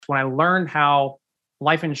when I learned how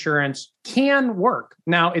life insurance can work.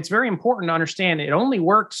 Now, it's very important to understand it only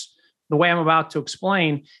works the way I'm about to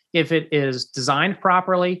explain if it is designed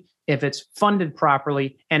properly, if it's funded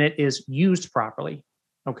properly, and it is used properly.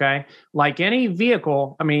 Okay. Like any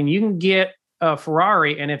vehicle, I mean, you can get a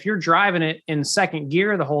Ferrari, and if you're driving it in second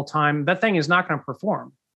gear the whole time, that thing is not going to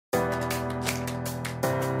perform.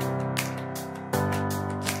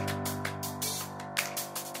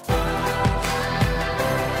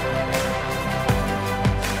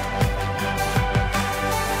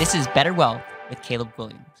 This is Better Wealth with Caleb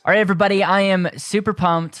Williams. All right, everybody, I am super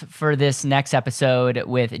pumped for this next episode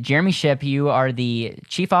with Jeremy Shipp. You are the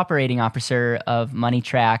Chief Operating Officer of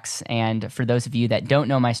MoneyTrax. And for those of you that don't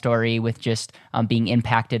know my story with just being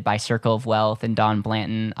impacted by Circle of Wealth and Don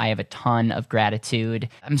Blanton, I have a ton of gratitude.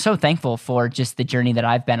 I'm so thankful for just the journey that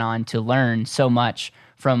I've been on to learn so much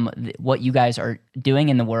from what you guys are doing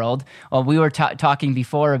in the world. Well, we were talking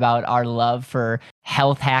before about our love for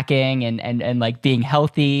health hacking and like being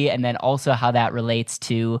healthy, and then also how that relates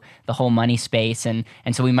to the whole money space. And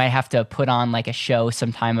so we might have to put on like a show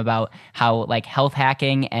sometime about how like health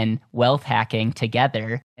hacking and wealth hacking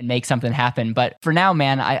together and make something happen. But for now,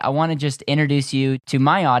 man, I want to just introduce you to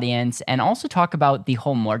my audience and also talk about the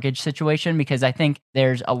whole mortgage situation, because I think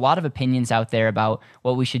there's a lot of opinions out there about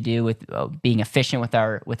what we should do with being efficient with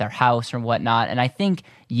our house or whatnot. And I think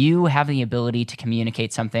you have the ability to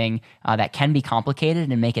communicate something that can be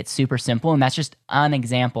complicated and make it super simple. And that's just an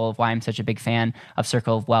example of why I'm such a big fan of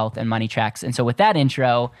Circle of Wealth and MoneyTrax. And so with that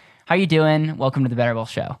intro, how are you doing? Welcome to the Better Wealth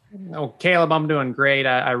Show. Oh, Caleb, I'm doing great.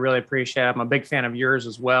 I really appreciate it. I'm a big fan of yours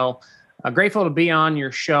as well. Grateful to be on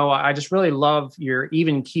your show. I just really love your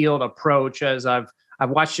even-keeled approach as I've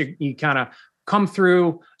watched you kind of come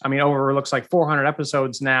through, I mean, over looks like 400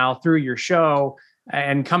 episodes now through your show,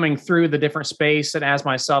 and coming through the different space, and as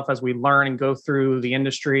myself, as we learn and go through the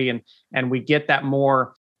industry and we get that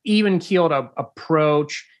more even-keeled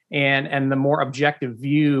approach and the more objective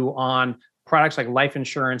view on products like life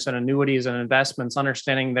insurance and annuities and investments,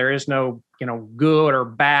 understanding there is no, good or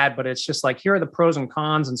bad, but it's just like, here are the pros and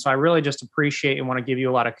cons. And so I really just appreciate and want to give you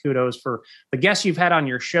a lot of kudos for the guests you've had on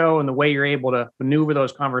your show and the way you're able to maneuver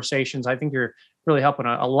those conversations. I think you're really helping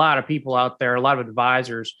a lot of people out there, a lot of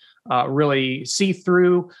advisors really see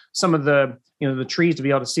through some of the, the trees to be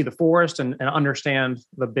able to see the forest and understand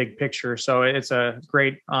the big picture. So it's a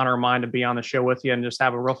great honor of mine to be on the show with you and just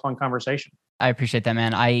have a real fun conversation. I appreciate that,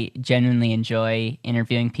 man. I genuinely enjoy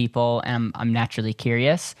interviewing people, and I'm naturally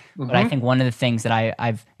curious. Mm-hmm. But I think one of the things that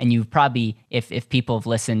I've and you've probably, if people have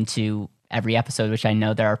listened to every episode, which I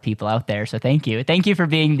know there are people out there, so thank you for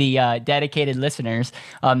being the dedicated listeners.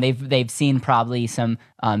 They've seen probably some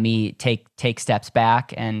me take steps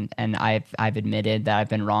back, and I've admitted that I've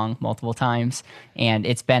been wrong multiple times, and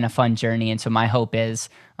it's been a fun journey. And so my hope is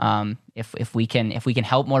if we can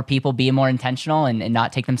help more people be more intentional and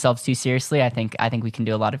not take themselves too seriously, I think we can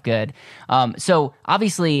do a lot of good. So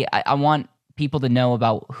obviously I want people to know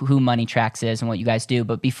about who MoneyTrax is and what you guys do,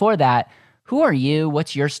 but before that, who are you?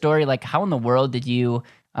 What's your story? Like, how in the world did you,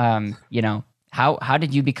 how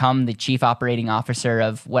did you become the Chief Operating Officer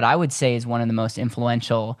of what I would say is one of the most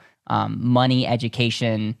influential money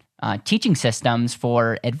education teaching systems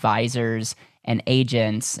for advisors and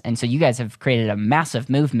agents? And so you guys have created a massive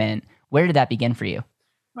movement. Where did that begin for you?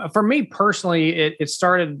 For me personally, it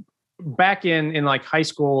started back in like high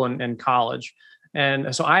school and college.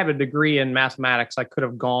 And so I have a degree in mathematics. I could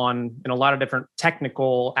have gone in a lot of different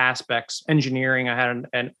technical aspects. Engineering, I had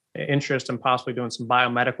an interest in possibly doing some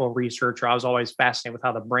biomedical research, or I was always fascinated with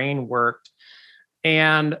how the brain worked.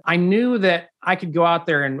 And I knew that I could go out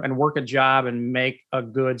there and work a job and make a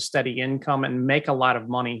good, steady income and make a lot of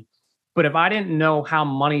money. But if I didn't know how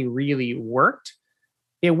money really worked,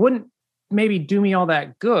 it wouldn't maybe do me all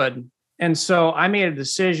that good. And so I made a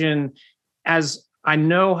decision, as I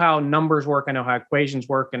know how numbers work, I know how equations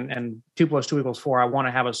work, and 2 + 2 = 4. I want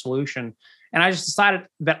to have a solution. And I just decided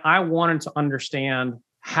that I wanted to understand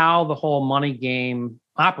how the whole money game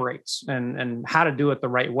operates and how to do it the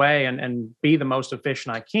right way and be the most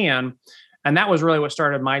efficient I can. And that was really what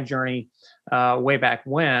started my journey way back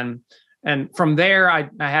when. And from there,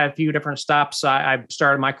 I had a few different stops. I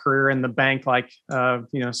started my career in the bank, like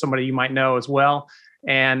somebody you might know as well.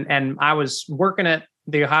 And I was working at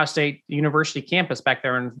the Ohio State University campus back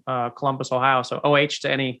there in Columbus, Ohio. So OH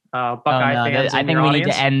to any Buckeye fans. I think we need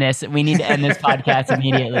to end this. We need to end this podcast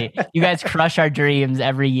immediately. You guys crush our dreams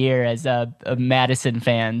every year as a Madison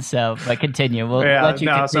fan. So, but continue. We'll let you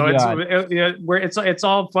continue. So it's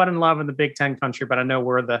all fun and love in the Big Ten country, but I know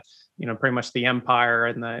we're the pretty much the Empire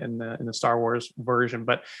in the Star Wars version.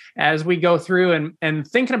 But as we go through and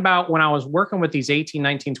thinking about when I was working with these 18,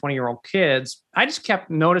 19, 20-year-old kids, I just kept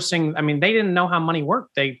noticing, I mean, they didn't know how money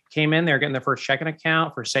worked. They came in, they were getting their first checking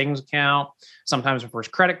account, first savings account, sometimes their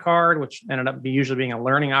first credit card, which ended up usually being a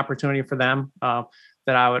learning opportunity for them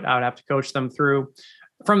that I would have to coach them through.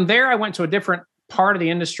 From there, I went to a different part of the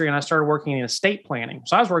industry and I started working in estate planning.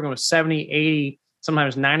 So I was working with 70, 80,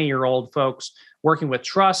 sometimes 90-year-old folks, working with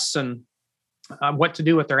trusts and what to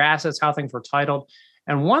do with their assets, how things were titled.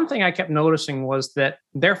 And one thing I kept noticing was that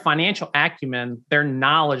their financial acumen, their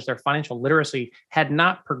knowledge, their financial literacy had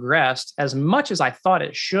not progressed as much as I thought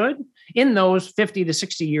it should in those 50 to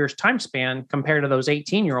 60 years time span compared to those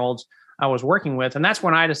 18-year-olds I was working with. And that's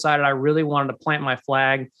when I decided I really wanted to plant my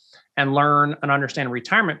flag and learn and understand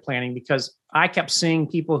retirement planning, because I kept seeing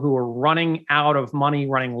people who were running out of money,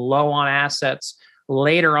 running low on assets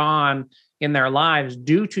later on in their lives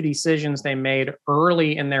due to decisions they made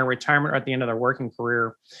early in their retirement or at the end of their working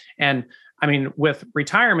career. And I mean, with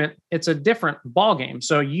retirement, it's a different ballgame.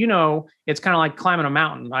 So, it's kind of like climbing a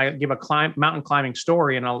mountain. I give a mountain climbing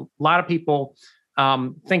story, and a lot of people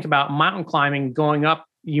think about mountain climbing going up.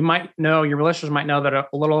 You might know, your listeners might know that a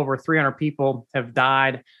little over 300 people have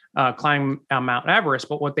died climbing Mount Everest.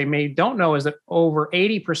 But what they don't know is that over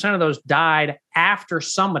 80% of those died after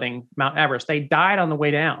summiting Mount Everest. They died on the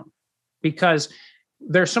way down because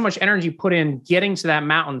there's so much energy put in getting to that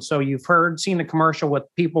mountain. So you've seen the commercial with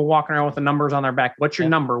people walking around with the numbers on their back. What's your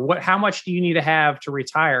number? How much do you need to have to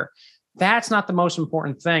retire? That's not the most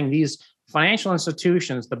important thing. These financial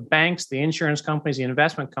institutions, the banks, the insurance companies, the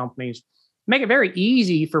investment companies, make it very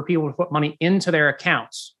easy for people to put money into their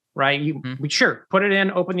accounts, right? We sure put it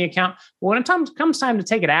in, open the account. Well, when it comes time to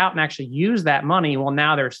take it out and actually use that money, well,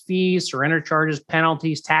 now there's fees, surrender charges,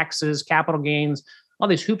 penalties, taxes, capital gains, all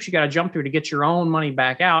these hoops you got to jump through to get your own money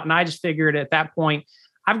back out. And I just figured at that point,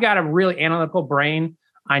 I've got a really analytical brain.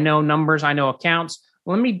 I know numbers, I know accounts.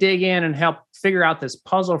 Let me dig in and help figure out this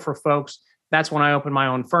puzzle for folks. That's when I opened my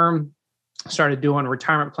own firm, started doing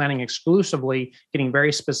retirement planning exclusively, getting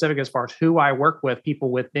very specific as far as who I work with, people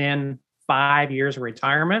within 5 years of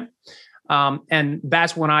retirement. And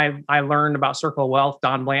that's when I learned about Circle of Wealth.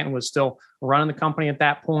 Don Blanton was still running the company at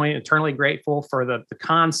that point. Eternally grateful for the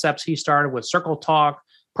concepts he started with Circle Talk,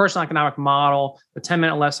 personal economic model, the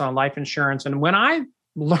 10-minute lesson on life insurance. And when I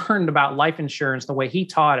learned about life insurance, the way he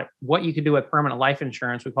taught it, what you could do with permanent life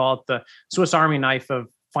insurance, we call it the Swiss Army knife of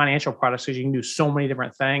financial products, because you can do so many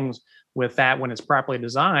different things with that when it's properly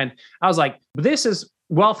designed. I was like, this is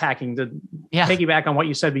wealth hacking, to piggyback on what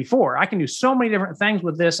you said before. I can do so many different things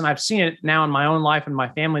with this. And I've seen it now in my own life and my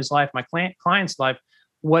family's life, my client's life,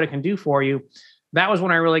 what it can do for you. That was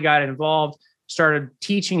when I really got involved, started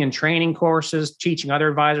teaching and training courses, teaching other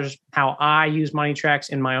advisors how I use Money Tracks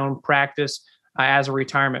in my own practice as a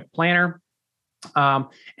retirement planner.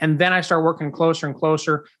 And then I started working closer and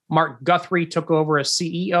closer. Mark Guthrie took over as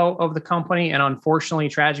CEO of the company. And unfortunately,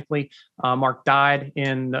 tragically, Mark died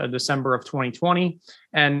in December of 2020.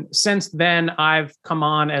 And since then, I've come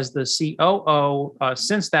on as the COO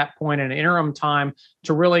since that point in an interim time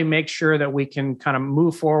to really make sure that we can kind of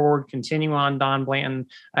move forward, continue on Don Blanton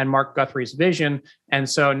and Mark Guthrie's vision. And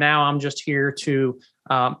so now I'm just here to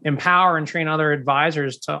empower and train other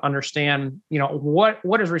advisors to understand, what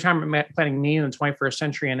does retirement planning mean in the 21st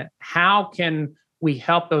century, and how can we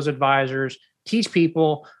help those advisors teach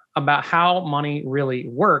people about how money really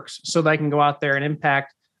works so they can go out there and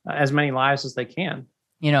impact as many lives as they can.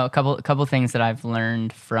 A couple things that I've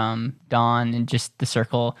learned from Don and just the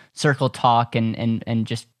circle talk and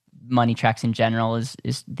just Money Tracks in general is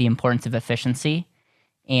the importance of efficiency.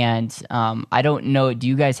 And I don't know, do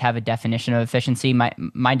you guys have a definition of efficiency?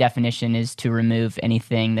 My definition is to remove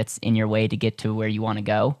anything that's in your way to get to where you want to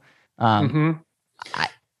go. I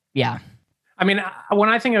mean, when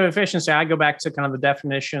I think of efficiency, I go back to kind of the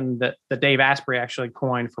definition that Dave Asprey actually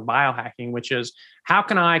coined for biohacking, which is how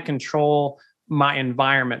can I control my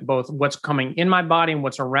environment, both what's coming in my body and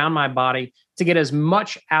what's around my body, to get as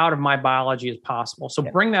much out of my biology as possible. So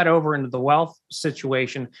bring that over into the wealth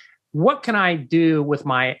situation. What can I do with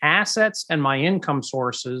my assets and my income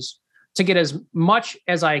sources to get as much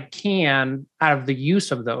as I can out of the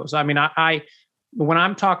use of those? I mean, when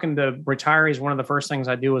I'm talking to retirees, one of the first things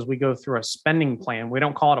I do is we go through a spending plan. We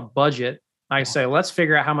don't call it a budget. I say, let's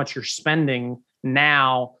figure out how much you're spending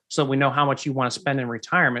now so we know how much you want to spend in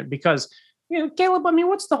retirement. Because, Caleb, I mean,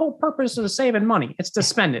 what's the whole purpose of saving money? It's to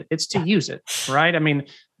spend it. It's to use it, right? I mean,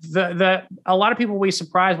 a lot of people will be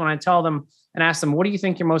surprised when I tell them and ask them, what do you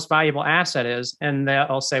think your most valuable asset is? And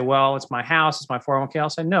they'll say, well, it's my house, it's my 401k. I'll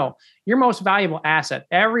say, no, your most valuable asset,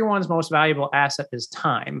 everyone's most valuable asset is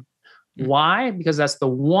time. Why? Because that's the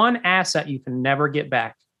one asset you can never get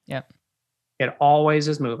back. Yep. It always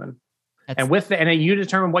is moving. And you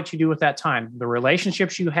determine what you do with that time, the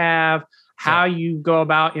relationships you have, how you go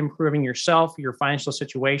about improving yourself, your financial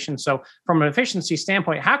situation. So from an efficiency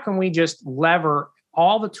standpoint, how can we just lever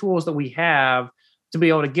all the tools that we have to be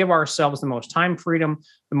able to give ourselves the most time freedom,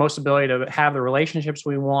 the most ability to have the relationships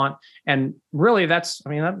we want? And really that's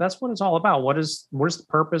what it's all about. What is the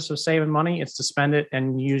purpose of saving money? It's to spend it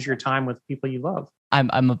and use your time with people you love.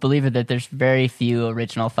 I'm a believer that there's very few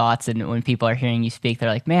original thoughts. And when people are hearing you speak, they're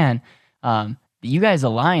like, man, you guys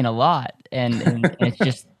align a lot. And it's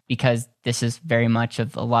just because this is very much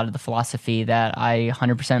of a lot of the philosophy that I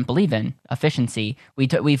 100% believe in, efficiency.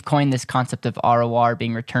 We've coined this concept of ROR,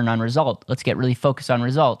 being return on result. Let's get really focused on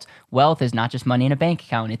results. Wealth is not just money in a bank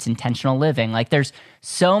account. It's intentional living. Like there's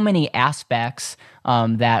so many aspects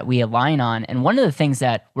that we align on. And one of the things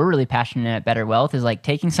that we're really passionate at Better Wealth is like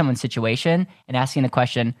taking someone's situation and asking the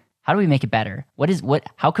question, how do we make it better?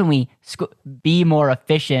 How can we be more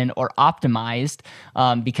efficient or optimized?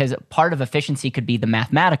 Because part of efficiency could be the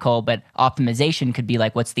mathematical, but optimization could be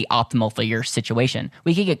like, what's the optimal for your situation?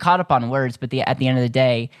 We could get caught up on words, but at the end of the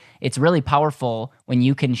day, it's really powerful when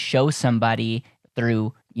you can show somebody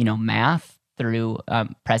through, math, through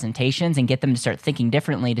presentations, and get them to start thinking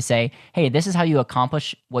differently to say, hey, this is how you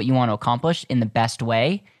accomplish what you want to accomplish in the best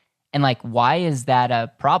way. And like, why is that a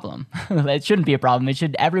problem? It shouldn't be a problem.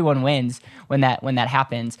 Everyone wins when that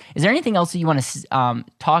happens. Is there anything else that you want to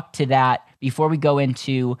talk to that before we go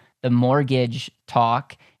into the mortgage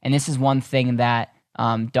talk? And this is one thing that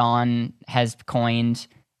Don has coined,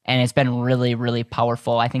 and it's been really, really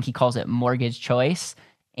powerful. I think he calls it mortgage choice.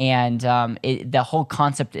 And the whole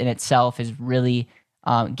concept in itself is really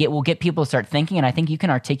will get people to start thinking. And I think you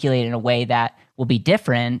can articulate it in a way that will be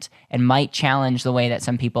different and might challenge the way that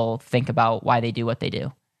some people think about why they do what they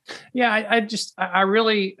do. Yeah, I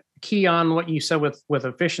really key on what you said with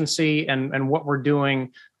efficiency and what we're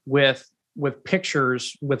doing with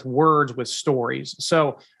pictures, with words, with stories.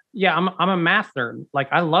 So yeah, I'm a math nerd. Like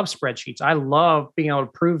I love spreadsheets. I love being able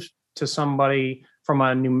to prove to somebody from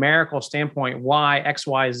a numerical standpoint why X,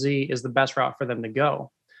 Y, Z is the best route for them to go.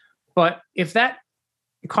 But if that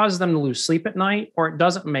causes them to lose sleep at night, or it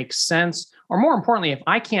doesn't make sense, or more importantly, if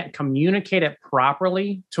I can't communicate it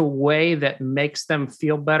properly to a way that makes them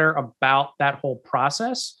feel better about that whole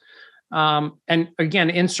process, and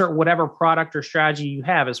again, insert whatever product or strategy you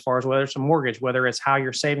have as far as whether it's a mortgage, whether it's how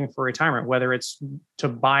you're saving for retirement, whether it's to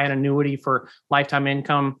buy an annuity for lifetime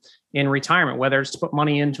income in retirement, whether it's to put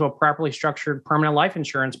money into a properly structured permanent life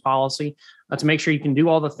insurance policy to make sure you can do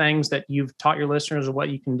all the things that you've taught your listeners of what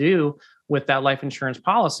you can do with that life insurance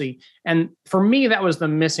policy. And for me, that was the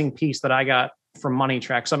missing piece that I got from Money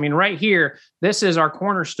Tracks. I mean, right here, this is our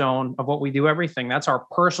cornerstone of what we do everything. That's our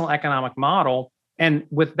personal economic model. And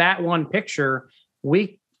with that one picture,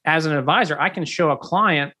 as an advisor, I can show a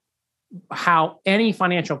client how any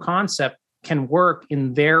financial concept can work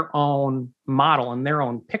in their own model and their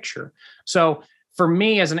own picture. So for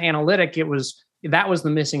me as an analytic, that was the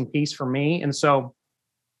missing piece for me. And so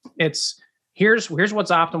here's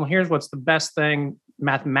what's optimal. Here's what's the best thing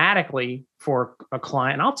mathematically for a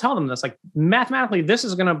client. And I'll tell them this, like mathematically, this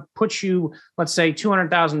is going to put you, let's say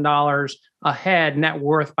 $200,000 ahead net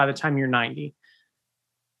worth by the time you're 90.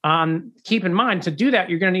 Keep in mind to do that,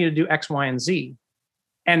 you're going to need to do X, Y, and Z.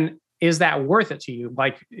 And is that worth it to you?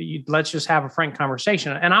 Let's just have a frank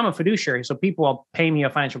conversation. And I'm a fiduciary, so people will pay me a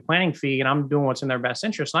financial planning fee and I'm doing what's in their best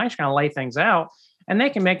interest. And I just kind of lay things out and they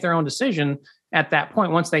can make their own decision at that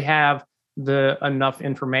point once they have enough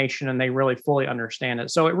information and they really fully understand it.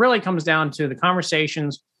 So it really comes down to the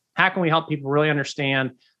conversations. How can we help people really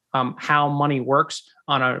understand how money works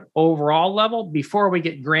on an overall level before we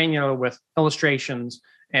get granular with illustrations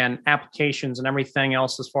and applications and everything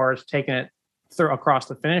else as far as taking it across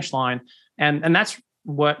the finish line. And that's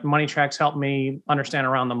what Money Tracks helped me understand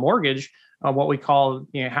around the mortgage, what we call,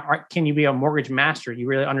 how can you be a mortgage master? You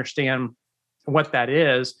really understand what that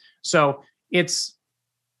is. So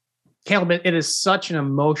Caleb, it is such an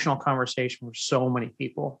emotional conversation for so many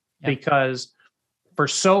people because for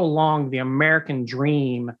so long, the American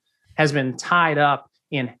dream has been tied up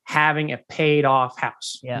in having a paid off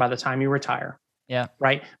house by the time you retire. Yeah.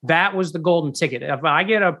 Right. That was the golden ticket. If I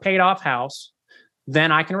get a paid off house,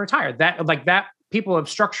 then I can retire. That people have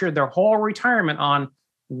structured their whole retirement on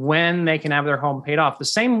when they can have their home paid off. The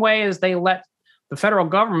same way as they let the federal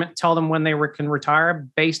government tell them when they can retire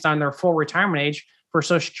based on their full retirement age for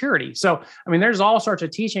Social Security. So, I mean, there's all sorts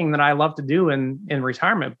of teaching that I love to do in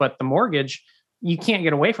retirement, but the mortgage, you can't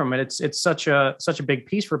get away from it. It's such a big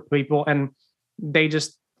piece for people, and they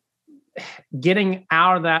just getting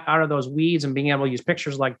out of those weeds and being able to use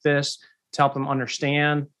pictures like this to help them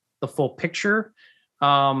understand the full picture.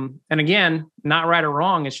 And again, not right or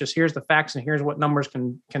wrong. It's just, here's the facts and here's what numbers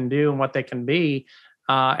can do and what they can be.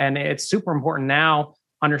 And it's super important now,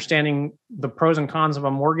 understanding the pros and cons of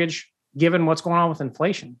a mortgage, given what's going on with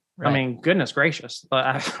inflation. Right. I mean, goodness gracious.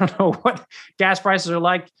 I don't know what gas prices are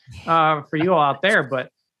like for you all out there, but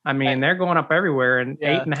I mean, they're going up everywhere, and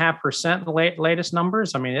 8.5%, the latest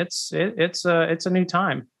numbers. I mean, it's a new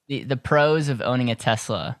time. The pros of owning a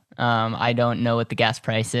Tesla. I don't know what the gas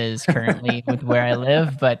price is currently with where I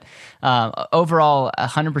live, but overall,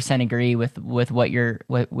 100% agree with what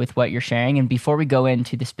you're sharing. And before we go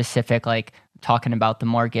into the specific, like talking about the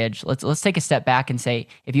mortgage, let's take a step back and say,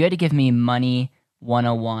 if you had to give me money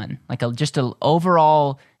 101, like just an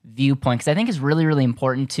overall viewpoint, because I think it's really, really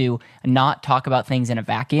important to not talk about things in a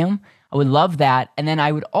vacuum. I would love that. And then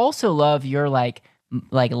I would also love your like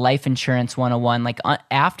life insurance 101, like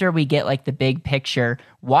after we get like the big picture,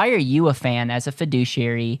 why are you a fan as a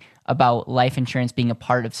fiduciary about life insurance being a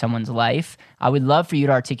part of someone's life? I would love for you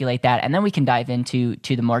to articulate that. And then we can dive into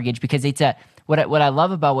the mortgage, because it's what I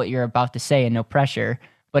love about what you're about to say, and no pressure,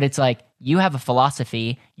 but it's like, you have a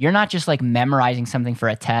philosophy. You're not just like memorizing something for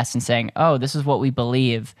a test and saying, oh, this is what we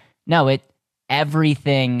believe. No,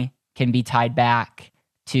 everything can be tied back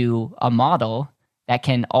to a model that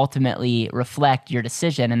can ultimately reflect your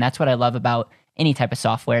decision. And that's what I love about any type of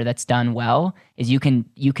software that's done well, is you can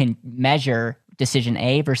measure decision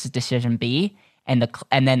A versus decision B, and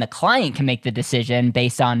then the client can make the decision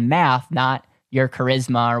based on math, not your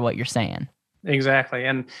charisma or what you're saying. Exactly.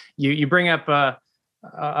 And you bring up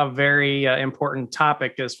a very important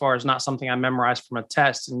topic, as far as not something I memorized from a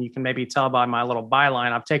test. And you can maybe tell by my little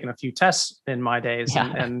byline, I've taken a few tests in my days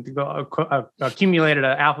and accumulated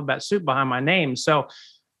an alphabet soup behind my name. So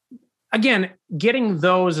again, getting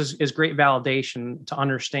those is great validation to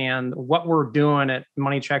understand what we're doing at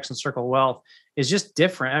Money Tracks and Circle Wealth is just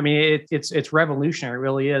different. I mean, it's revolutionary, it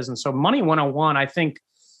really is. And so Money 101, I think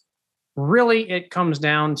really it comes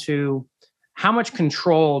down to, how much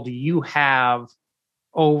control do you have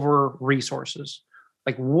over resources?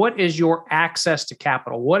 Like, what is your access to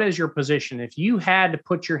capital? What is your position? If you had to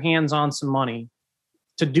put your hands on some money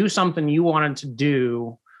to do something you wanted to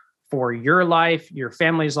do for your life, your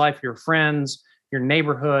family's life, your friends, your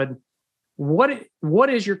neighborhood, what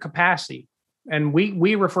is your capacity? And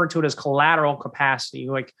we refer to it as collateral capacity.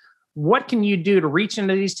 Like, what can you do to reach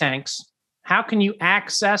into these tanks? How can you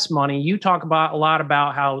access money? You talk about a lot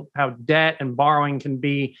about how debt and borrowing can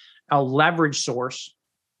be a leverage source.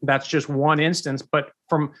 That's just one instance. But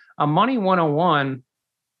from a Money 101,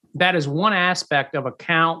 that is one aspect of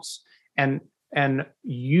accounts and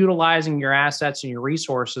utilizing your assets and your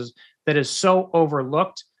resources that is so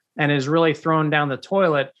overlooked and is really thrown down the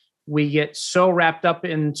toilet. We get so wrapped up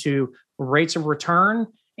into rates of return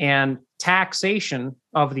and taxation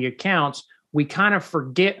of the accounts, we kind of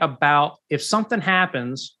forget about, if something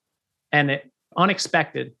happens and it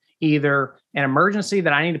unexpected, either an emergency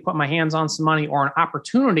that I need to put my hands on some money, or an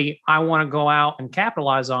opportunity I want to go out and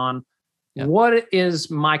capitalize on, what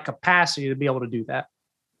is my capacity to be able to do that?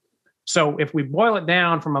 So if we boil it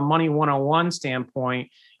down from a Money 101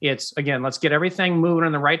 standpoint, it's, again, let's get everything moving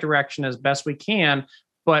in the right direction as best we can.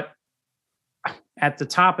 But at the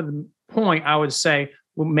top of the point, I would say,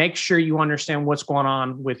 well, make sure you understand what's going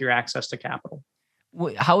on with your access to capital.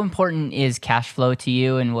 How important is cash flow to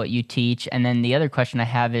you and what you teach? And then the other question I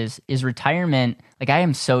have is retirement, like, I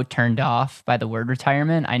am so turned off by the word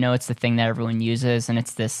retirement. I know it's the thing that everyone uses, and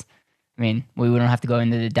it's this, I mean, we don't have to go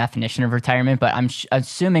into the definition of retirement, but I'm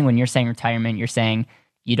assuming when you're saying retirement, you're saying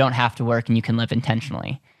you don't have to work and you can live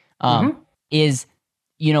intentionally. Is,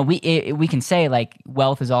 we can say like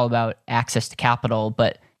wealth is all about access to capital,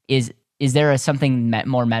 but is there something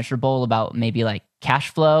more measurable about maybe like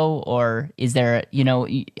cash flow, or is there,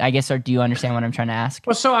 I guess, or do you understand what I'm trying to ask?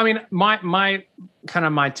 Well, so, I mean, my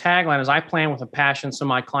tagline is, I plan with a passion so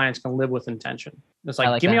my clients can live with intention. It's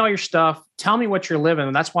like give me all your stuff. Tell me what you're living.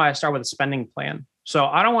 And that's why I start with a spending plan. So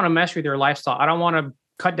I don't want to mess with your lifestyle. I don't want to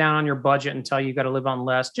cut down on your budget and tell you got to live on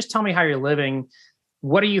less. Just tell me how you're living.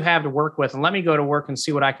 What do you have to work with? And let me go to work and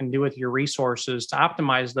see what I can do with your resources to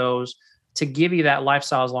optimize those to give you that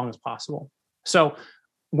lifestyle as long as possible. So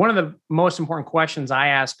one of the most important questions I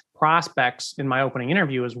ask prospects in my opening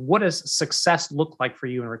interview is, what does success look like for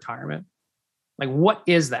you in retirement? Like, what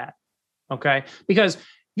is that? Okay. Because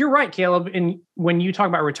you're right, Caleb. And when you talk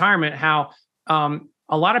about retirement, how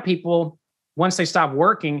a lot of people, once they stop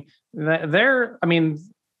working, their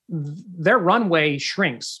runway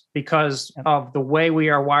shrinks because of the way we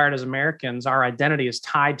are wired as Americans. Our identity is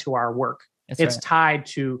tied to our work. It's tied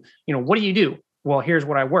to, what do you do? Well, here's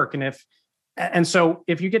what I work. And so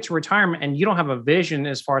if you get to retirement and you don't have a vision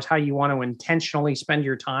as far as how you want to intentionally spend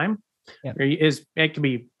your time, it could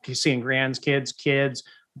be seeing grandkids, kids,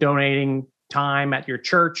 donating time at your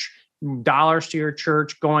church, dollars to your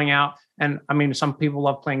church, going out. And I mean, some people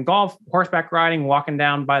love playing golf, horseback riding, walking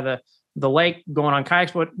down by the lake, going on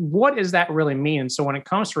kayaks. But what does that really mean? And so when it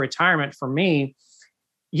comes to retirement for me,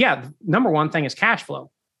 number one thing is cash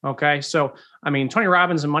flow. Okay. So, I mean, Tony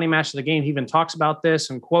Robbins in Money Master the Game, he even talks about this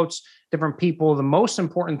and quotes different people. The most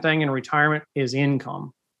important thing in retirement is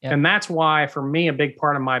income. Yep. And that's why, for me, a big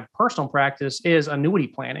part of my personal practice is annuity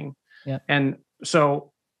planning. Yep. And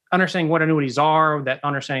so understanding what annuities are,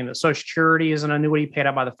 understanding that Social Security is an annuity paid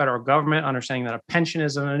out by the federal government, understanding that a pension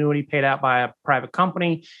is an annuity paid out by a private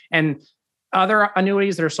company, and other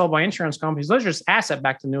annuities that are sold by insurance companies, those are just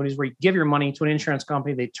asset-backed annuities where you give your money to an insurance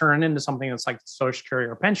company, they turn it into something that's like Social Security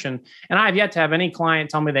or pension. And I've yet to have any client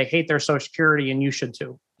tell me they hate their Social Security, and you should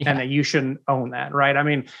too, and that you shouldn't own that, right? I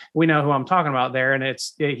mean, we know who I'm talking about there, and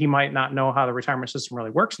he might not know how the retirement system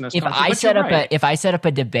really works in this country. If I set up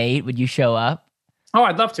a debate, would you show up? Oh,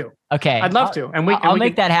 I'd love to. Okay. I'd love to. And I'll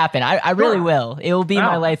make that happen. I really will. It will be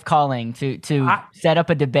my life calling to set up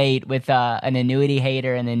a debate with an annuity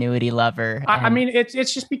hater and annuity lover. I mean,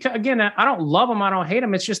 it's just because, again, I don't love them. I don't hate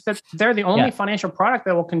them. It's just that they're the only financial product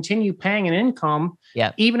that will continue paying an income,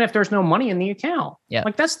 even if there's no money in the account.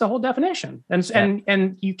 Like, that's the whole definition.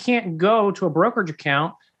 And you can't go to a brokerage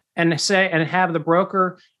account and have the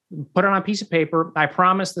broker put it on a piece of paper. I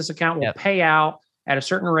promise this account will pay out at a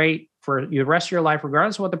certain rate for the rest of your life,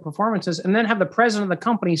 regardless of what the performance is, and then have the president of the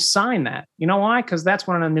company sign that. You know why? Because that's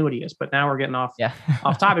what an annuity is. But now we're getting off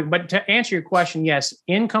topic. But to answer your question, yes,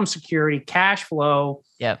 income security, cash flow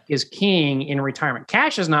is king in retirement.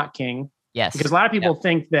 Cash is not king. Yes. Because a lot of people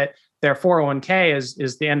think that their 401k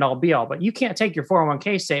is the end all be all, but you can't take your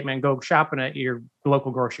 401k statement and go shopping at your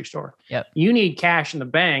local grocery store. You need cash in the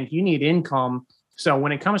bank. You need income. So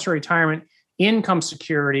when it comes to retirement, income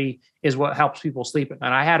security is what helps people sleep at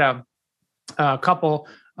night. I had a couple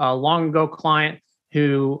long ago client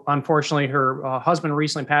who, unfortunately, her husband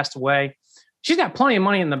recently passed away. She's got plenty of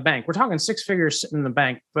money in the bank. We're talking six figures sitting in the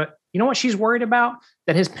bank. But you know what she's worried about?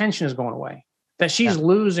 That his pension is going away, that she's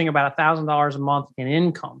losing about $1,000 a month in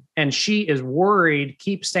income. And she is worried,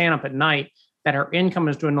 keeps staying up at night, that her income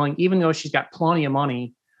is dwindling, even though she's got plenty of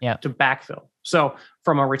money to backfill. So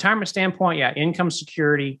from a retirement standpoint, income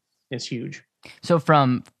security is huge. So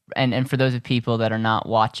and for those of people that are not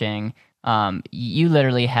watching, you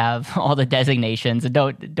literally have all the designations.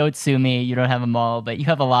 Don't sue me. You don't have them all, but you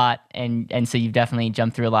have a lot. And so you've definitely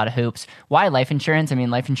jumped through a lot of hoops. Why life insurance? I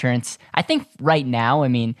mean, life insurance, I think right now,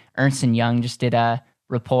 Ernst & Young just did a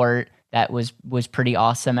report that was pretty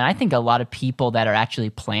awesome. And I think a lot of people that are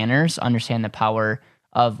actually planners understand the power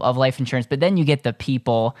of life insurance, but then you get the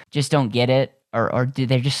people just don't get it, or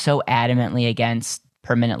they're just so adamantly against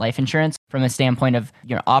permanent life insurance. From a standpoint of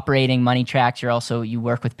operating Money Tracks, you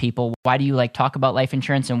work with people. Why do you talk about life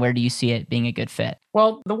insurance, and where do you see it being a good fit?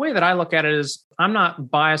 Well, the way that I look at it is I'm not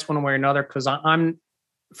biased one way or another, because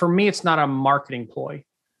for me, it's not a marketing ploy.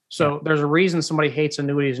 So there's a reason somebody hates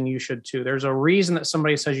annuities, and you should too. There's a reason that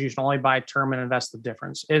somebody says you should only buy term and invest the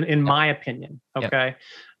difference, in my opinion. Okay.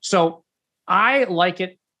 So I like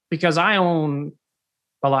it because I own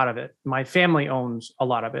a lot of it. My family owns a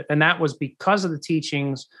lot of it. And that was because of the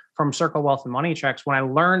teachings from Circle Wealth and Money Tracks when I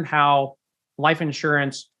learned how life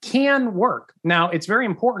insurance can work. Now, it's very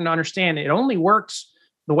important to understand it only works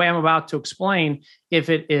the way I'm about to explain if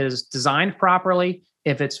it is designed properly,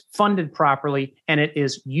 if it's funded properly, and it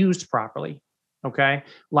is used properly. Okay.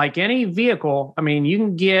 Like any vehicle, you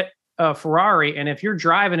can get a Ferrari, and if you're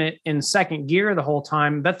driving it in second gear the whole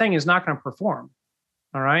time, that thing is not going to perform.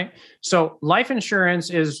 All right. So life insurance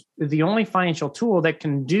is the only financial tool that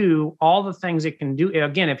can do all the things it can do.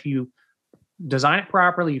 Again, if you design it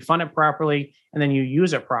properly, you fund it properly, and then you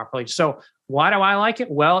use it properly. So why do I like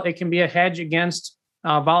it? Well, it can be a hedge against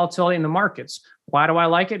volatility in the markets. Why do I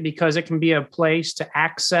like it? Because it can be a place to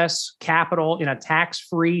access capital in a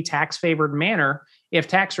tax-free, tax-favored manner if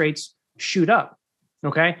tax rates shoot up.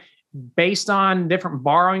 Okay. Based on different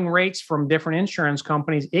borrowing rates from different insurance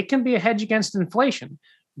companies, it can be a hedge against inflation.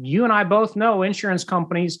 You and I both know insurance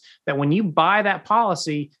companies that when you buy that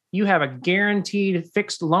policy, you have a guaranteed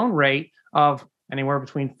fixed loan rate of anywhere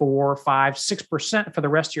between 4, 5, 6% for the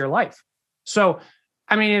rest of your life. So,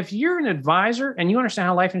 if you're an advisor and you understand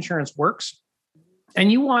how life insurance works and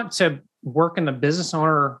you want to work in the business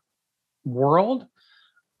owner world,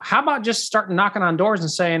 how about just start knocking on doors and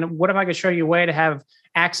saying, what if I could show you a way to have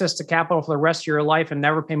access to capital for the rest of your life and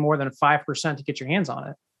never pay more than 5% to get your hands on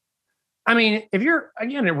it? I mean, if you're,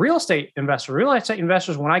 again, a real estate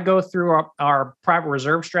investors, when I go through our private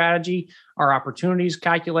reserve strategy, our opportunities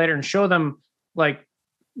calculator, and show them like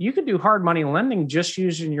you could do hard money lending just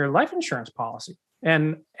using your life insurance policy.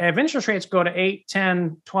 And if interest rates go to 8,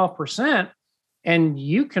 10, 12%, and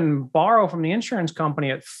you can borrow from the insurance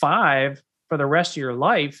company at 5 for the rest of your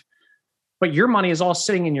life, but your money is all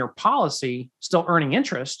sitting in your policy, still earning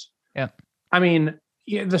interest. Yeah. I mean,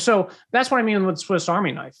 so that's what I mean with Swiss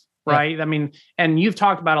Army knife, right? Yeah. I mean, and you've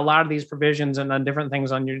talked about a lot of these provisions and then different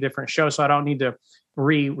things on your different shows, so I don't need to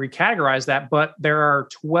recategorize that, but there are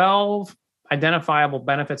 12 identifiable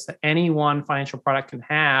benefits that any one financial product can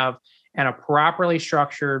have, and a properly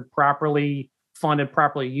structured, properly funded,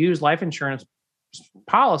 properly used life insurance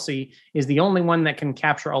policy is the only one that can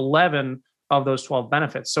capture 11 of those 12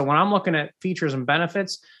 benefits. So when I'm looking at features and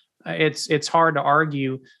benefits, it's hard to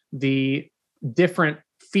argue the different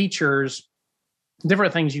features,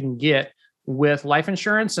 different things you can get with life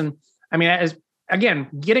insurance. And I mean, again,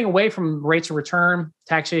 getting away from rates of return,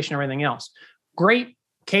 taxation, everything else. Great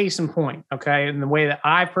case in point, okay? And the way that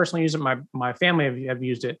I personally use it, my family have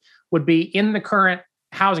used it, would be in the current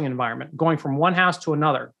housing environment, going from one house to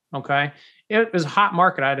another, okay? It was a hot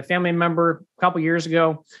market. I had a family member a couple of years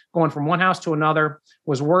ago going from one house to another,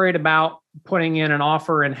 was worried about putting in an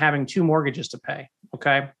offer and having 2 mortgages to pay,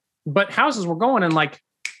 okay? But houses were going in like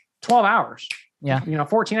 12 hours,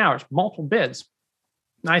 14 hours, multiple bids.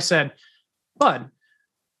 And I said, bud,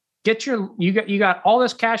 you got all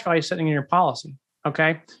this cash value sitting in your policy,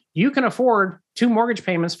 okay? You can afford 2 mortgage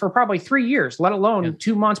payments for probably 3 years, let alone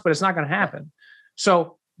 2 months, but it's not going to happen.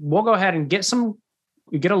 So we'll go ahead and get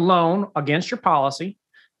a loan against your policy,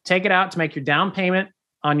 take it out to make your down payment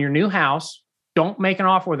on your new house. Don't make an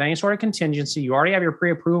offer with any sort of contingency. You already have your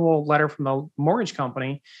pre-approval letter from the mortgage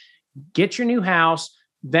company. Get your new house,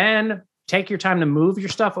 then take your time to move your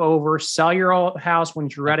stuff over, sell your old house when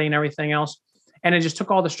you're ready and everything else. And it just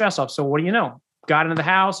took all the stress off. So what do you know? Got into the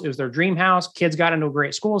house. It was their dream house. Kids got into a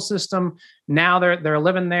great school system. Now they're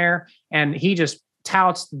living there. And he just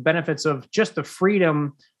touts the benefits of just the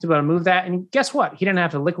freedom to be able to move that. And guess what? He didn't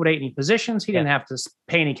have to liquidate any positions. He didn't have to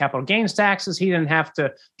pay any capital gains taxes. He didn't have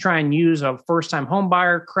to try and use a first-time home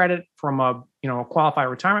buyer credit from a qualified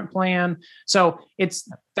retirement plan. So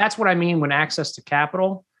that's what I mean when access to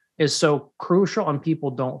capital is so crucial and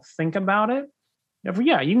people don't think about it. You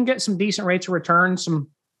can get some decent rates of return,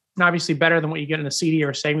 some obviously better than what you get in a CD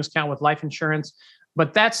or a savings account with life insurance.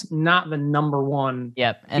 But that's not the number one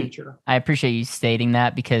feature. I appreciate you stating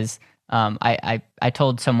that because I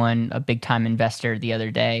told someone, a big time investor the other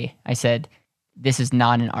day, I said, this is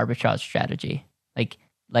not an arbitrage strategy.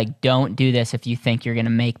 Like don't do this if you think you're going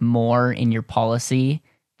to make more in your policy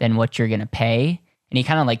than what you're going to pay. And he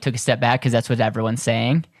kind of took a step back because that's what everyone's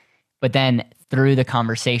saying. But then through the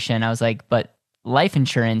conversation, I was like, but life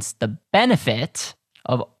insurance, the benefit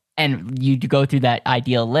of, and you go through that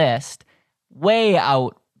ideal list, way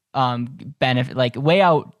out benefit, way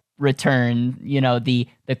out return, the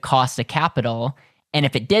cost of capital. And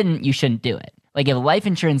if it didn't, you shouldn't do it. If life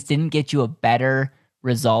insurance didn't get you a better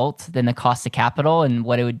result than the cost of capital and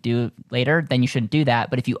what it would do later, then you shouldn't do that.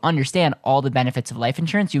 But if you understand all the benefits of life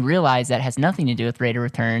insurance, you realize that has nothing to do with rate of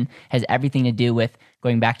return, has everything to do with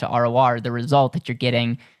going back to ROR, the result that you're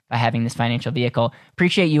getting by having this financial vehicle.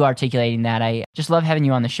 Appreciate you articulating that. I just love having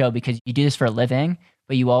you on the show because you do this for a living,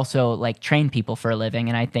 but you also train people for a living.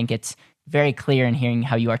 And I think it's very clear in hearing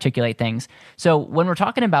how you articulate things. So when we're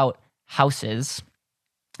talking about houses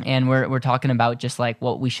and we're talking about just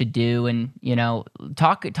what we should do and,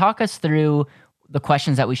 talk us through the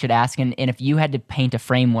questions that we should ask. And if you had to paint a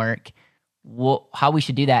framework, how we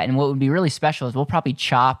should do that. And what would be really special is we'll probably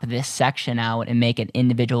chop this section out and make an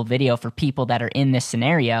individual video for people that are in this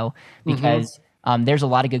scenario, because there's a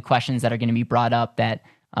lot of good questions that are going to be brought up that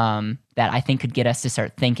I think could get us to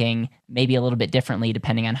start thinking maybe a little bit differently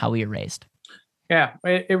depending on how we were raised. Yeah,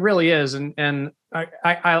 it really is. And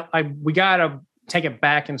we got to take it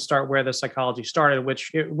back and start where the psychology started,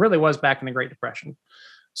 which it really was back in the Great Depression.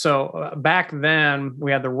 So back then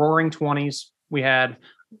we had the roaring 20s. We had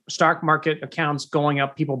stock market accounts going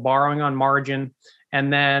up, people borrowing on margin,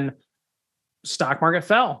 and then stock market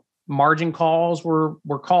fell. Margin calls were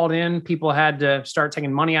called in. People had to start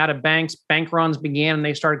taking money out of banks. Bank runs began and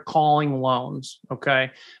they started calling loans.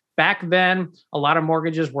 Okay. Back then, a lot of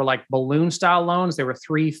mortgages were balloon style loans. They were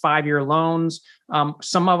 3-5 year loans.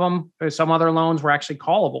 Some other loans were actually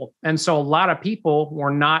callable. And so a lot of people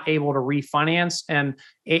were not able to refinance and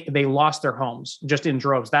they lost their homes just in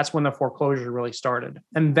droves. That's when the foreclosure really started.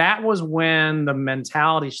 And that was when the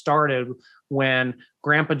mentality started, when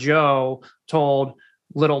Grandpa Joe told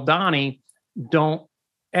little Donnie, don't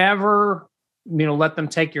ever, let them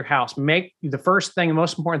take your house. Make the first thing, the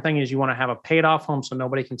most important thing is you want to have a paid off home so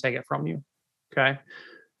nobody can take it from you. Okay.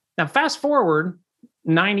 Now, fast forward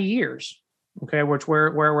 90 years, okay, which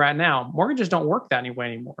where we're at now. Mortgages don't work that way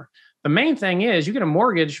anymore. The main thing is you get a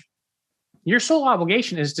mortgage, your sole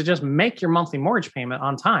obligation is to just make your monthly mortgage payment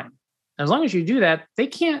on time. As long as you do that, they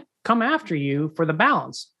can't come after you for the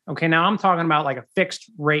balance. Okay. Now I'm talking about like a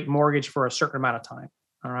fixed rate mortgage for a certain amount of time.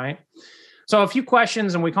 All right. So a few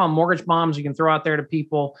questions, and we call them mortgage bombs, you can throw out there to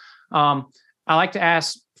people. I like to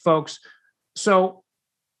ask folks, so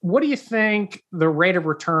what do you think the rate of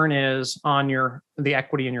return is on the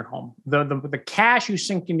equity in your home? The cash you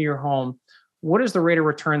sink into your home, what is the rate of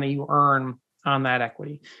return that you earn on that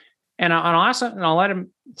equity? And I'll ask them, and I'll let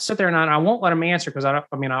them sit there, and I won't let them answer because I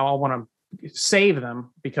want to save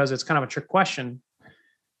them because it's kind of a trick question.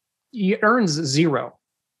 It earns zero.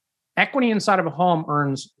 Equity inside of a home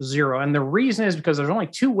earns zero. And the reason is because there's only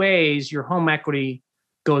two ways your home equity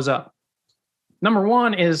goes up. Number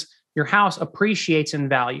one is your house appreciates in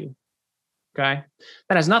value. Okay.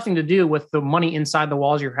 That has nothing to do with the money inside the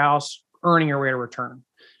walls of your house earning a rate of return.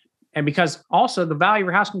 And because also the value of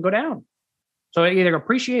your house can go down. So it either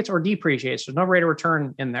appreciates or depreciates. There's no rate of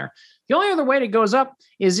return in there. The only other way it goes up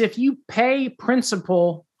is if you pay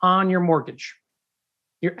principal on your mortgage.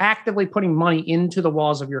 You're actively putting money into the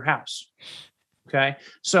walls of your house. Okay.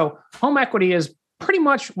 So home equity is pretty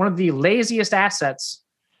much one of the laziest assets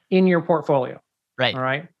in your portfolio. Right. All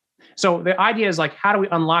right. So the idea is like, how do we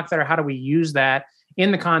unlock that, or how do we use that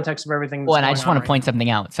in the context of everything? Well, and I just want to point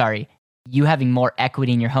something out. Sorry. You having more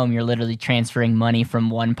equity in your home, you're literally transferring money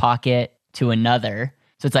from one pocket to another.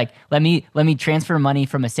 So it's like, let me transfer money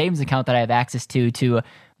from a savings account that I have access to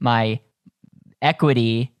my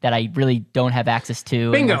equity that I really don't have access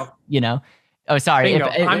to. Bingo. Oh, sorry. Bingo.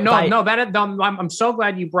 I'm so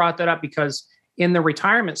glad you brought that up, because in the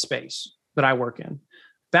retirement space that I work in,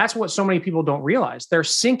 that's what so many people don't realize. They're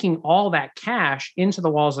sinking all that cash into the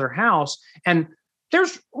walls of their house. And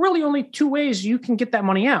there's really only two ways you can get that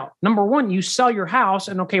money out. Number one, you sell your house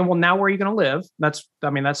and okay, well, now where are you going to live? That's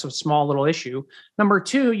a small little issue. Number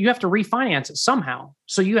two, you have to refinance it somehow.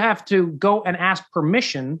 So you have to go and ask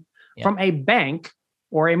permission from a bank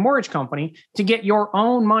or a mortgage company to get your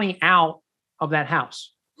own money out of that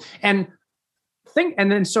house.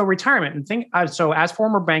 So retirement so as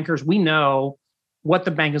former bankers, we know what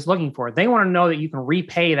the bank is looking for. They want to know that you can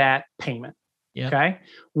repay that payment. Yeah. Okay.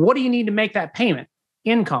 What do you need to make that payment?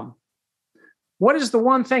 Income. What is the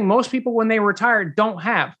one thing most people when they retire don't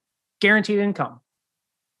have? Guaranteed income.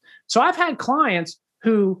 So I've had clients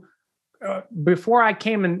who before I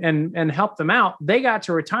came and helped them out, they got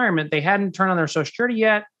to retirement. They hadn't turned on their Social Security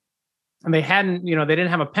yet. And they hadn't, they didn't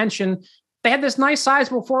have a pension. They had this nice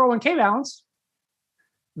sizable 401k balance.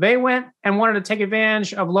 They went and wanted to take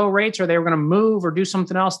advantage of low rates, or they were going to move or do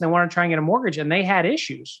something else, and they wanted to try and get a mortgage, and they had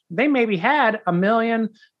issues. They maybe had $1 million, $1.5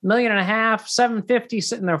 million, $750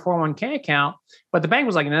 sitting in their 401k account, but the bank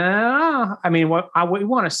was like, no. We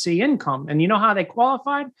want to see income. And you know how they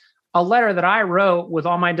qualified? A letter that I wrote with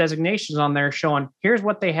all my designations on there showing here's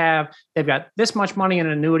what they have. They've got this much money in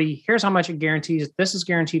an annuity. Here's how much it guarantees. This is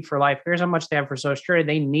guaranteed for life. Here's how much they have for Social Security.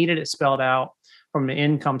 They needed it spelled out from an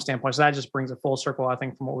income standpoint. So that just brings a full circle, I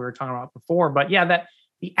think, from what we were talking about before. But yeah, that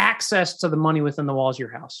the access to the money within the walls of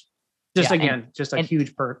your house. Just a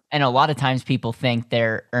huge perk. And a lot of times people think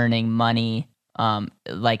they're earning money.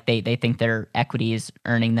 Like they think their equity is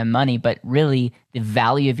earning them money, but really the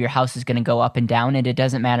value of your house is going to go up and down. And it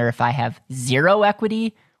doesn't matter if I have zero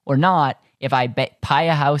equity or not. If I buy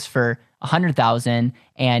a house for $100,000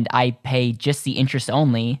 and I pay just the interest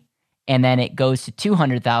only, and then it goes to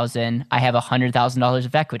 $200,000, I have $100,000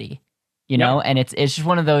 of equity. And it's just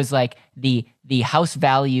one of those, like the house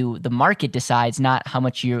value, the market decides, not how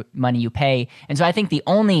much money you pay. And so I think the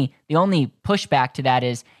only pushback to that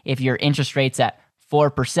is if your interest rate's at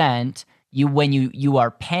 4%, when you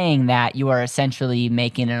are paying that, you are essentially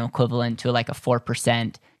making an equivalent to like a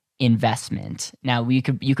 4% investment. Now you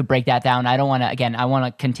could break that down. I want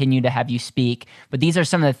to continue to have you speak, but these are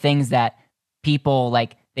some of the things that people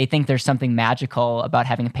they think there's something magical about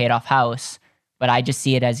having a paid off house. But I just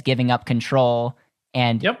see it as giving up control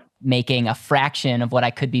and making a fraction of what I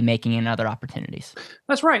could be making in other opportunities.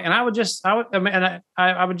 That's right. And I would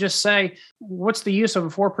just say, what's the use of a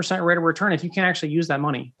 4% rate of return if you can't actually use that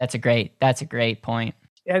money? That's a great point.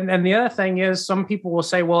 And the other thing is, some people will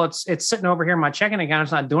say, well, it's sitting over here in my checking account.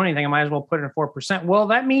 It's not doing anything. I might as well put it in 4%. Well,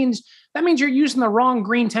 that means you're using the wrong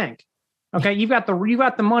green tank. Okay. You've got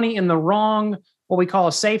the money in the wrong, what we call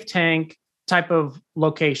a safe tank type of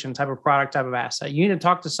location, type of product, type of asset. You need to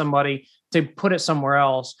talk to somebody to put it somewhere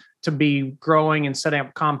else to be growing and setting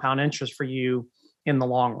up compound interest for you in the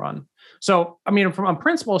long run. So, I mean, from a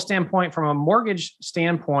principal standpoint, from a mortgage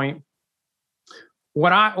standpoint,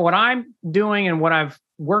 what I'm doing and what I've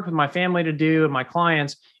worked with my family to do and my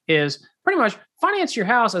clients is pretty much finance your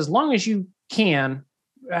house as long as you can,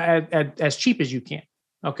 as cheap as you can.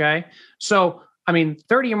 Okay. So, I mean,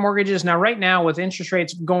 30-year mortgages now, right now with interest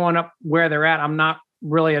rates going up where they're at, I'm not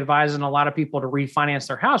really advising a lot of people to refinance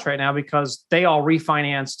their house right now because they all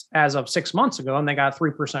refinanced as of 6 months ago and they got a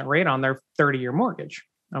 3% rate on their 30-year mortgage.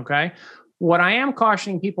 Okay. What I am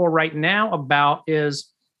cautioning people right now about is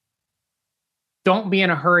don't be in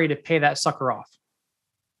a hurry to pay that sucker off.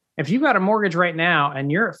 If you've got a mortgage right now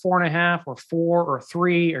and you're at 4.5 or 4 or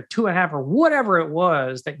 3 or 2.5 or whatever it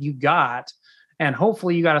was that you got, and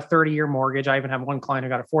hopefully you got a 30-year mortgage. I even have one client who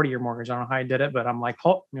got a 40-year mortgage. I don't know how he did it, but I'm like,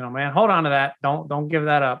 man, hold on to that. Don't give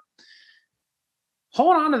that up.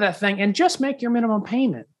 Hold on to that thing and just make your minimum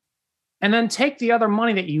payment. And then take the other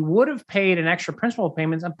money that you would have paid in extra principal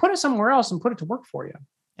payments and put it somewhere else and put it to work for you.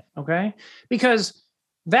 Okay? Because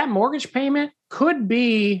that mortgage payment could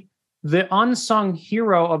be the unsung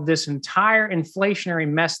hero of this entire inflationary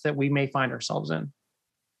mess that we may find ourselves in.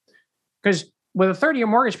 Because with a 30-year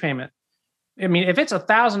mortgage payment, I mean, if it's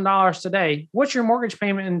 $1,000 today, what's your mortgage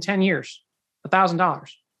payment in 10 years? $1,000.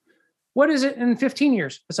 What is it in 15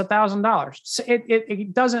 years? It's $1,000.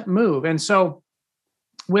 It doesn't move. And so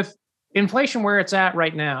with inflation where it's at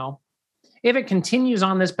right now, if it continues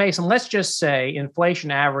on this pace, and let's just say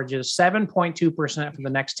inflation averages 7.2% for the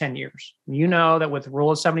next 10 years, you know that with the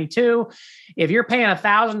rule of 72, if you're paying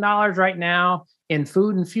 $1,000 right now in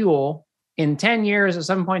food and fuel, in 10 years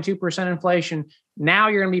at 7.2% inflation, now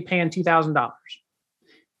you're going to be paying $2,000.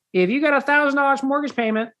 If you got $1,000 mortgage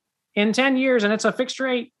payment in 10 years and it's a fixed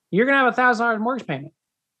rate, you're going to have $1,000 mortgage payment.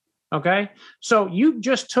 Okay. So you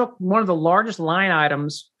just took one of the largest line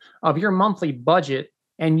items of your monthly budget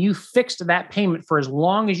and you fixed that payment for as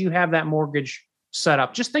long as you have that mortgage set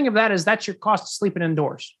up. Just think of that as that's your cost of sleeping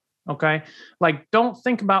indoors. Okay. Like, don't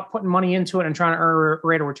think about putting money into it and trying to earn a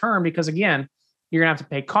rate of return, because again, you're going to have to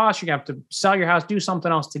pay costs. You're going to have to sell your house, do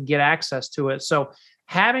something else to get access to it. So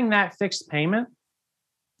having that fixed payment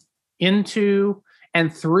into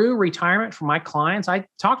and through retirement for my clients, I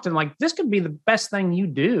talk to them like, this could be the best thing you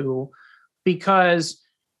do because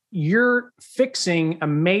you're fixing a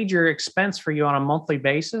major expense for you on a monthly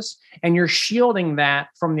basis, and you're shielding that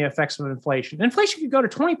from the effects of inflation. Inflation could go to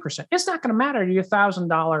 20%. It's not going to matter to your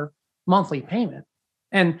 $1,000 monthly payment.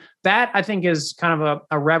 And that, I think, is kind of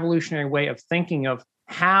a revolutionary way of thinking of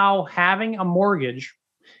how having a mortgage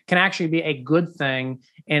can actually be a good thing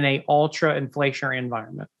in a ultra inflationary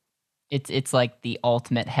environment. It's like the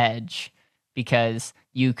ultimate hedge, because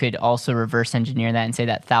you could also reverse engineer that and say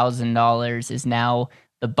that $1,000 is now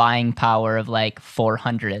the buying power of like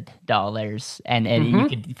 $400. And you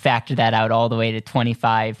could factor that out all the way to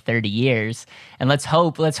 25, 30 years. And let's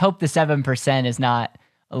hope the 7% is not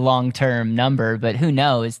a long-term number, but who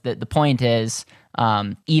knows? The point is,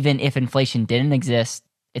 even if inflation didn't exist,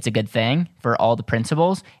 it's a good thing for all the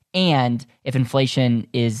principals. And if inflation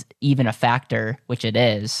is even a factor, which it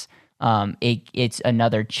is, it's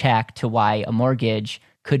another check to why a mortgage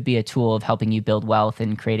could be a tool of helping you build wealth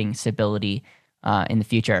and creating stability in the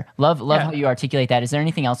future. Love how you articulate that. Is there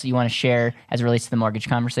anything else that you want to share as it relates to the mortgage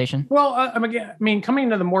conversation? Well, I mean, coming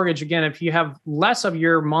into the mortgage, again, if you have less of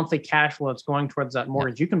your monthly cash flow that's going towards that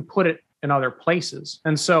mortgage, you can put it in other places.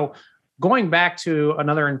 And so going back to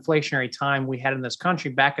another inflationary time we had in this country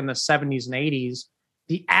back in the 70s and 80s,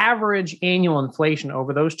 the average annual inflation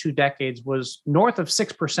over those 2 decades was north of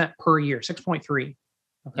 6% per year, 6.3. Okay.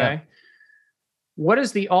 Yeah. What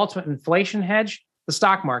is the ultimate inflation hedge? The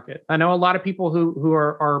stock market. I know a lot of people who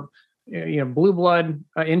are blue blood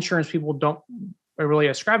insurance people don't really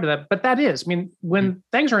ascribe to that, but that is, I mean, when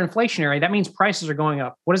things are inflationary, that means prices are going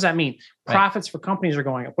up. What does that mean? Right. Profits for companies are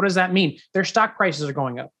going up. What does that mean? Their stock prices are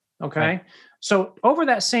going up. Okay. Right. So over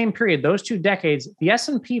that same period, those 2 decades, the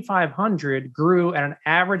S&P 500 grew at an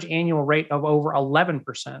average annual rate of over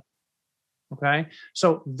 11%. Okay.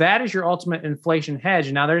 So that is your ultimate inflation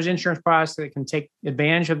hedge. Now there's insurance products that can take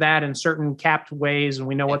advantage of that in certain capped ways, and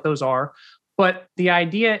we know what those are. But the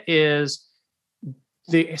idea is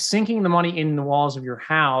sinking the money in the walls of your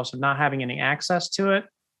house and not having any access to it.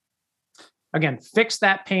 Again, fix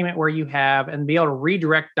that payment where you have and be able to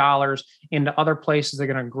redirect dollars into other places that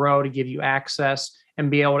are going to grow to give you access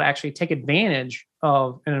and be able to actually take advantage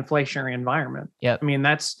of an inflationary environment. Yeah. I mean,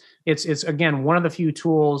 it's again, one of the few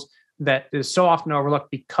tools that is so often overlooked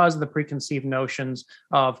because of the preconceived notions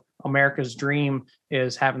of America's dream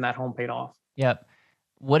is having that home paid off. Yep.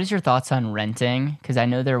 What is your thoughts on renting? Because I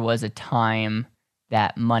know there was a time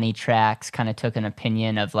that Money Tracks kind of took an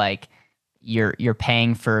opinion of like you're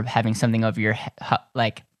paying for having something over your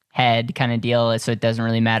like head kind of deal, so it doesn't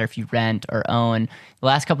really matter if you rent or own. The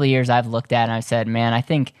last couple of years I've looked at and I've said, man, I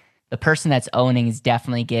think the person that's owning is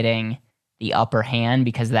definitely getting the upper hand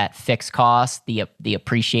because of that fixed cost, the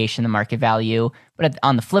appreciation, the market value. But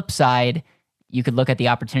on the flip side, you could look at the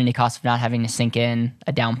opportunity cost of not having to sink in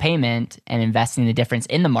a down payment and investing the difference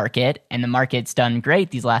in the market. And the market's done great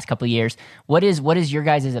these last couple of years. What is your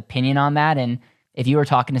guys' opinion on that? And if you were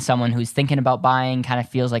talking to someone who's thinking about buying, kind of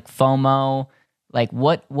feels like FOMO, like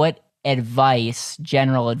what advice,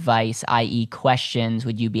 general advice, i.e. questions,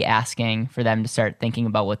 would you be asking for them to start thinking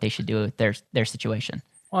about what they should do with their situation?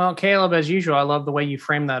 Well, Caleb, as usual, I love the way you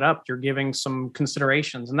frame that up. You're giving some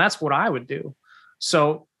considerations, and that's what I would do.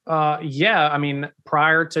 So, yeah, I mean,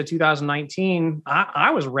 prior to 2019,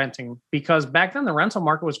 I was renting because back then the rental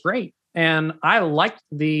market was great. And I liked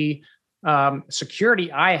the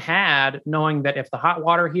security I had knowing that if the hot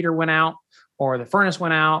water heater went out or the furnace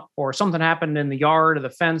went out or something happened in the yard or the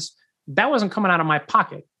fence, that wasn't coming out of my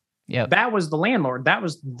pocket. Yeah, that was the landlord. That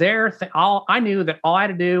was their thing. I knew that all I had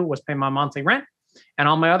to do was pay my monthly rent, and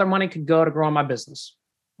all my other money could go to growing my business.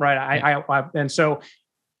 Right. And so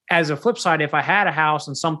as a flip side, if I had a house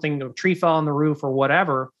and a tree fell on the roof or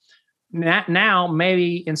whatever, now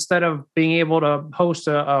maybe instead of being able to host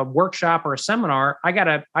a workshop or a seminar, I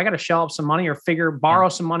gotta shell up some money or borrow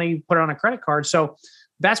some money, put it on a credit card. So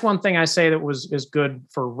that's one thing I say that is good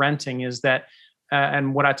for renting is that,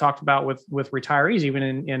 and what I talked about with retirees,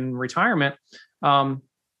 even in retirement, who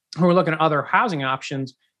are looking at other housing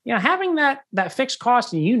options. Having that fixed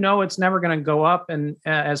cost and it's never going to go up, and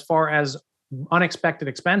as far as unexpected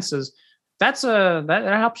expenses, that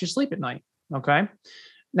helps you sleep at night. Okay.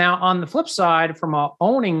 Now on the flip side, from a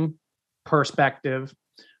owning perspective,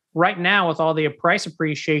 right now with all the price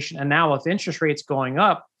appreciation and now with interest rates going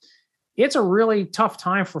up, it's a really tough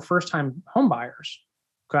time for first-time home buyers.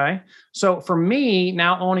 Okay. So for me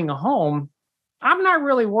now owning a home, I'm not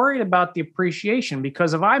really worried about the appreciation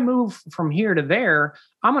because if I move from here to there,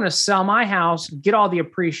 I'm going to sell my house, get all the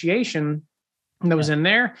appreciation that was in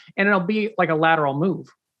there, and it'll be like a lateral move.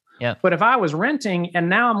 Yeah. But if I was renting and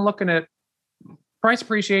now I'm looking at price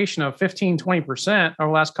appreciation of 15, 20% over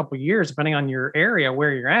the last couple of years, depending on your area,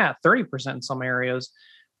 where you're at, 30% in some areas,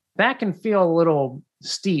 that can feel a little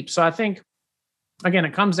steep. So I think, again,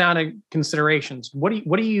 it comes down to considerations. What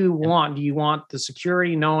do you want? Do you want the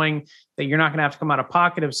security knowing that you're not going to have to come out of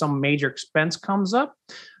pocket if some major expense comes up?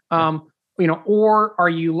 Or are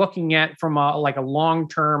you looking at from a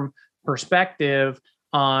long-term perspective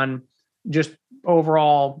on just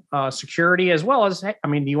overall security, as well as, do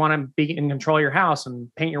you want to be in control of your house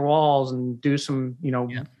and paint your walls and do some,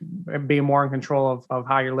 be more in control of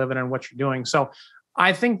how you're living and what you're doing? So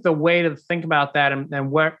I think the way to think about that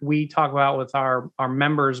and what we talk about with our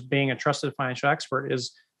members being a trusted financial expert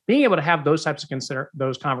is being able to have those types of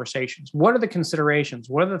those conversations. What are the considerations?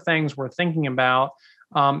 What are the things we're thinking about?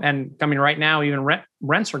 Right now, even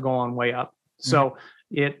rents are going way up. So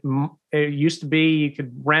it used to be you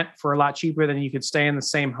could rent for a lot cheaper than you could stay in the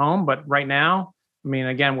same home. But right now,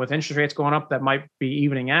 again, with interest rates going up, that might be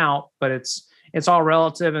evening out, but it's all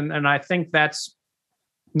relative. And I think that's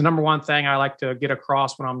the number one thing I like to get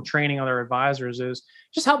across when I'm training other advisors is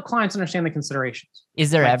just help clients understand the considerations.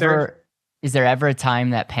 Is there ever a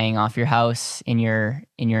time that paying off your house in your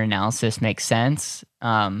analysis makes sense?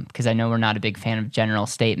 Because I know we're not a big fan of general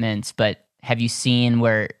statements, but have you seen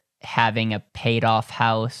where having a paid off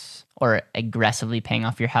house or aggressively paying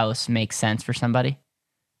off your house makes sense for somebody?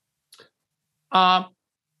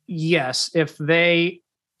 Yes, if they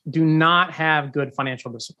do not have good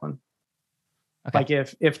financial discipline. Okay. Like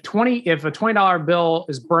if a $20 bill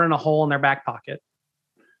is burning a hole in their back pocket,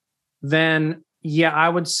 then yeah, I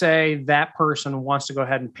would say that person wants to go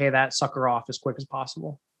ahead and pay that sucker off as quick as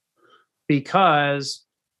possible. Because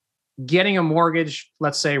getting a mortgage,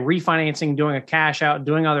 let's say refinancing, doing a cash out,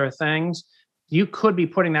 doing other things, you could be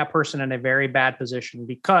putting that person in a very bad position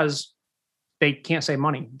because they can't save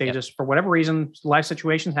money. They just, for whatever reason, life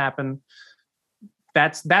situations happen.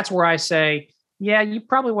 That's where I say, yeah, you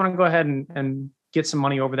probably want to go ahead and get some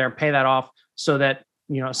money over there and pay that off so that,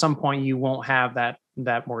 at some point you won't have that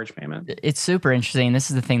mortgage payment. It's super interesting. This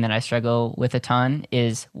is the thing that I struggle with a ton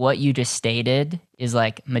is what you just stated is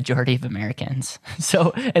like majority of Americans. So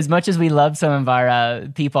as much as we love some of our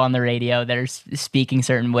people on the radio that are speaking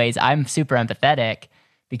certain ways, I'm super empathetic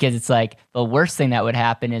because it's like the worst thing that would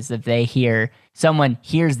happen is if someone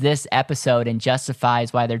hears this episode and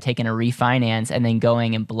justifies why they're taking a refinance and then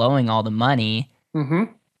going and blowing all the money.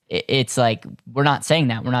 Mm-hmm. it's like, we're not saying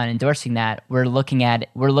that, we're not endorsing that. We're looking at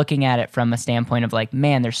it from a standpoint of like,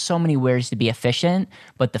 man, there's so many ways to be efficient,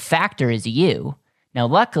 but the factor is you. Now,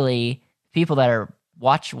 luckily, people that are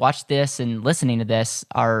watch this and listening to this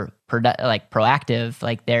are proactive,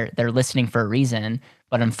 like they're listening for a reason.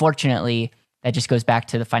 But unfortunately, that just goes back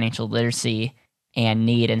to the financial literacy and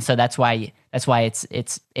need, and so that's why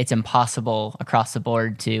it's impossible across the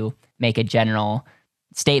board to make a general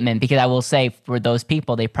statement, because I will say for those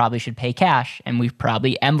people, they probably should pay cash, and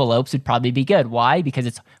envelopes would probably be good. Why? Because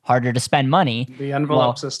it's harder to spend money. The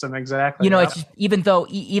envelope system, exactly. It's just, even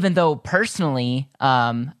though personally,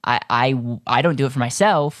 I don't do it for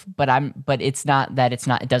myself, but it's not that it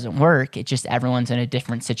doesn't work. It's just everyone's in a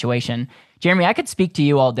different situation. Jeremy, I could speak to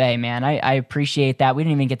you all day, man. I appreciate that. We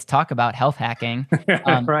didn't even get to talk about health hacking.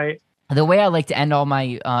 Right. The way I like to end all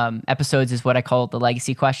my episodes is what I call the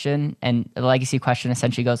legacy question. And the legacy question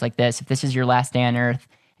essentially goes like this. If this is your last day on earth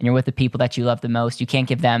and you're with the people that you love the most, you can't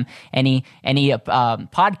give them any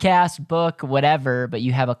podcast, book, whatever, but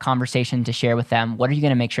you have a conversation to share with them. What are you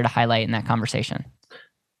going to make sure to highlight in that conversation?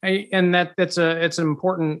 And it's an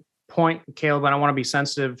important point, Caleb, and I want to be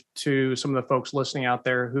sensitive to some of the folks listening out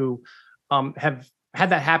there who have had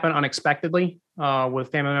that happen unexpectedly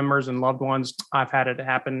with family members and loved ones. I've had it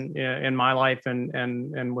happen in my life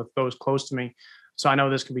and with those close to me. So I know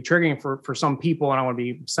this can be triggering for some people, and I want to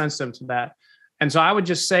be sensitive to that. And so I would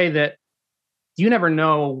just say that you never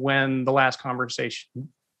know when the last conversation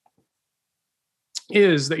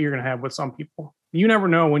is that you're going to have with some people. You never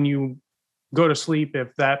know when you go to sleep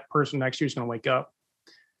if that person next to you is going to wake up.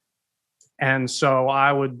 And so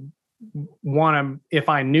I would if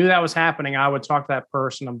I knew that was happening, I would talk to that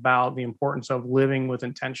person about the importance of living with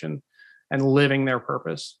intention and living their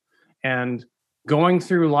purpose and going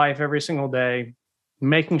through life every single day,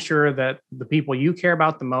 making sure that the people you care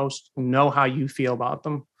about the most know how you feel about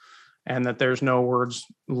them and that there's no words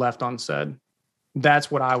left unsaid. That's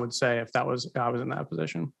what I would say if I was in that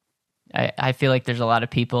position. I feel like there's a lot of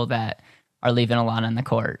people that are leaving a lot on the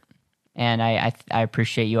court, and I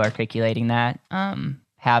appreciate you articulating that.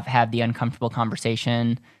 Have the uncomfortable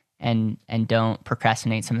conversation and don't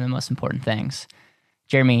procrastinate some of the most important things.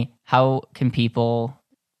 Jeremy, how can people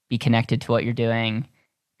be connected to what you're doing,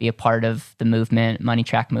 be a part of the movement, Money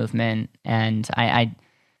Track movement? And I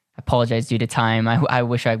apologize due to time. I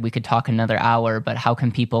wish we could talk another hour, but how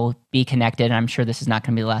can people be connected? And I'm sure this is not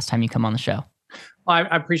going to be the last time you come on the show. I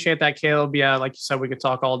appreciate that, Caleb. Yeah, like you said, we could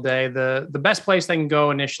talk all day. The best place they can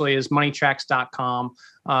go initially is moneytracks.com.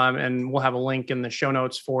 And we'll have a link in the show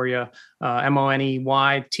notes for you.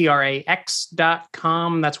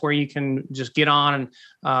 moneytrax.com. That's where you can just get on and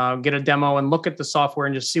get a demo and look at the software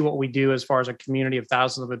and just see what we do as far as a community of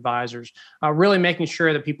thousands of advisors, really making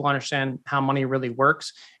sure that people understand how money really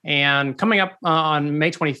works. And coming up on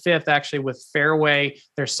May 25th, actually with Fairway,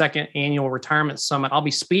 their second annual retirement summit, I'll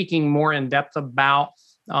be speaking more in depth about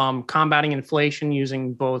combating inflation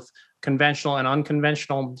using both conventional and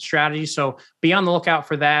unconventional strategies. So be on the lookout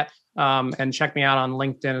for that, and check me out on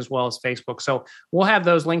LinkedIn as well as Facebook. So we'll have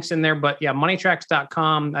those links in there. But yeah,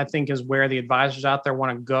 moneytracks.com, I think, is where the advisors out there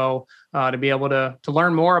want to go to be able to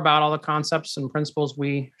learn more about all the concepts and principles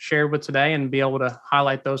we shared with today and be able to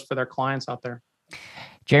highlight those for their clients out there.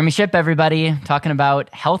 Jeremy Shipp, everybody, talking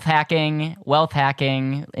about health hacking, wealth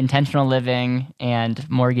hacking, intentional living, and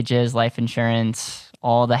mortgages, life insurance,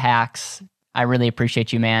 all the hacks. I really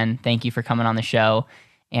appreciate you, man. Thank you for coming on the show,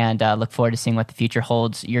 and look forward to seeing what the future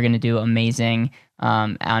holds. You're going to do amazing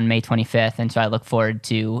on May 25th, and so I look forward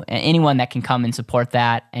to anyone that can come and support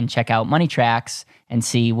that and check out Money Tracks and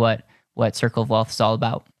see what Circle of Wealth is all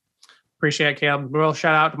about. Appreciate it, Caleb. Real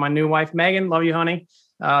shout out to my new wife, Megan. Love you, honey.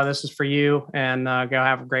 This is for you, and go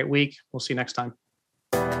have a great week. We'll see you next time.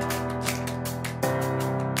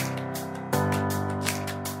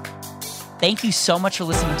 Thank you so much for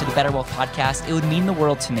listening to the Better Wealth Podcast. It would mean the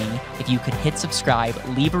world to me if you could hit subscribe,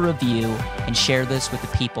 leave a review, and share this with the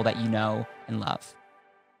people that you know and love.